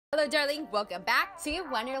Hello darling, welcome back to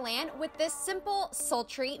Wonderland with this simple,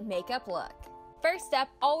 sultry makeup look. First up,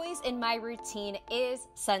 always in my routine is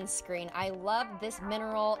sunscreen. I love this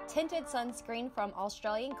mineral tinted sunscreen from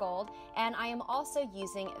Australian Gold, and I am also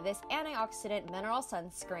using this antioxidant mineral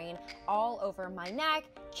sunscreen all over my neck,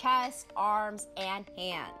 chest, arms, and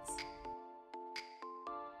hands.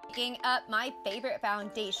 Picking up my favorite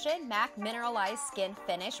foundation, MAC Mineralized Skin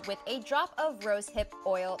Finish, with a drop of rosehip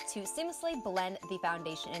oil to seamlessly blend the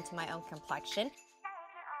foundation into my own complexion.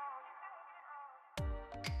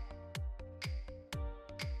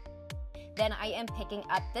 Then I am picking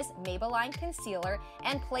up this Maybelline concealer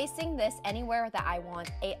and placing this anywhere that I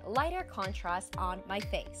want a lighter contrast on my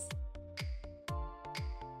face.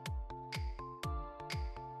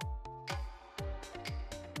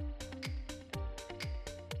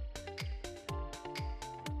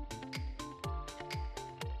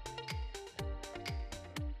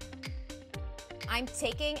 I'm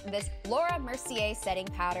taking this Laura Mercier setting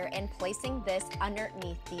powder and placing this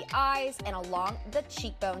underneath the eyes and along the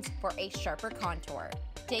cheekbones for a sharper contour.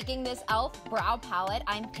 Taking this e.l.f. brow palette,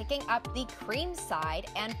 I'm picking up the cream side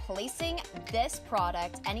and placing this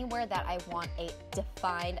product anywhere that I want a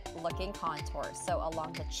defined looking contour. So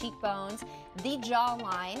along the cheekbones, the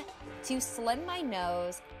jawline, to slim my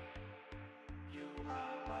nose,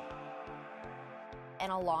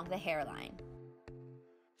 and along the hairline.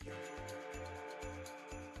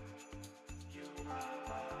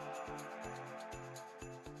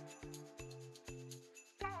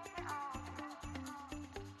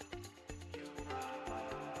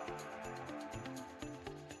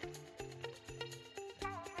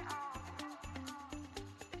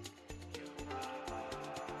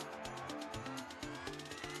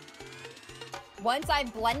 Once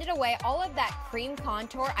I've blended away all of that cream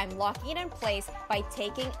contour, I'm locking it in place by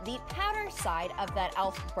taking the powder side of that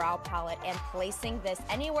e.l.f. brow palette and placing this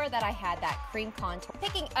anywhere that I had that cream contour.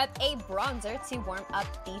 Picking up a bronzer to warm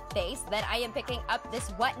up the face. Then I am picking up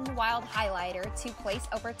this Wet n Wild highlighter to place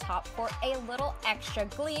over top for a little extra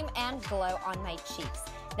gleam and glow on my cheeks.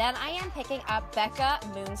 Then I am picking up Becca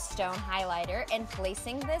Moonstone highlighter and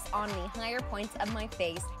placing this on the higher points of my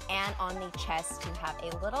face and on the chest to have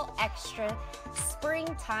a little extra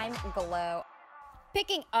springtime glow.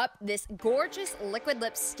 Picking up this gorgeous liquid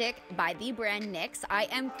lipstick by the brand NYX, I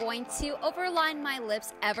am going to overline my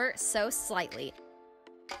lips ever so slightly.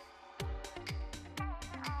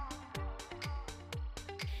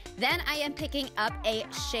 Then I am picking up a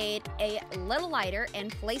shade a little lighter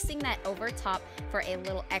and placing that over top for a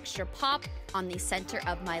little extra pop on the center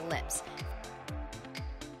of my lips.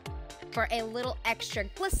 For a little extra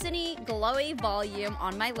glistening, glowy volume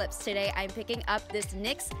on my lips today, I'm picking up this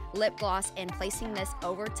NYX lip gloss and placing this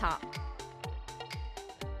over top.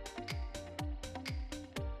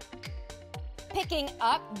 Picking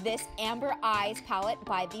up this Amber Eyes palette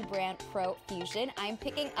by the brand Pro Fusion. I'm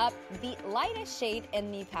picking up the lightest shade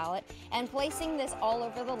in the palette and placing this all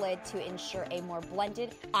over the lid to ensure a more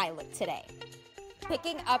blended eye look today.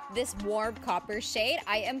 Picking up this warm copper shade,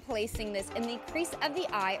 I am placing this in the crease of the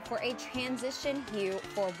eye for a transition hue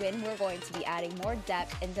for when we're going to be adding more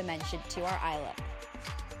depth and dimension to our eye look.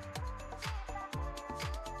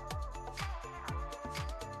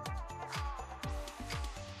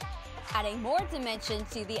 Adding more dimension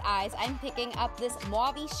to the eyes, I'm picking up this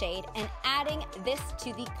mauve shade and adding this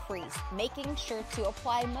to the crease, making sure to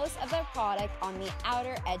apply most of the product on the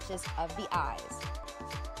outer edges of the eyes.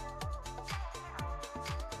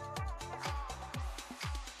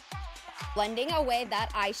 Blending away that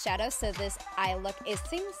eyeshadow so this eye look is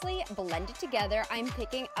seamlessly blended together, I'm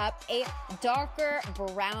picking up a darker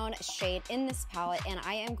brown shade in this palette and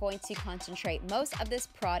I am going to concentrate most of this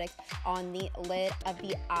product on the lid of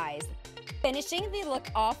the eyes. Finishing the look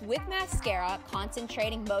off with mascara,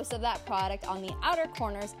 concentrating most of that product on the outer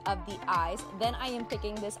corners of the eyes. Then I am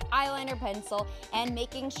picking this eyeliner pencil and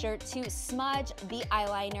making sure to smudge the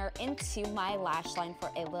eyeliner into my lash line for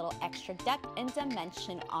a little extra depth and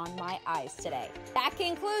dimension on my eyes today. That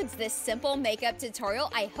concludes this simple makeup tutorial.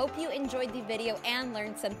 I hope you enjoyed the video and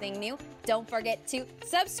learned something new. Don't forget to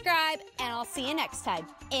subscribe, and I'll see you next time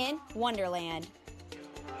in Wonderland.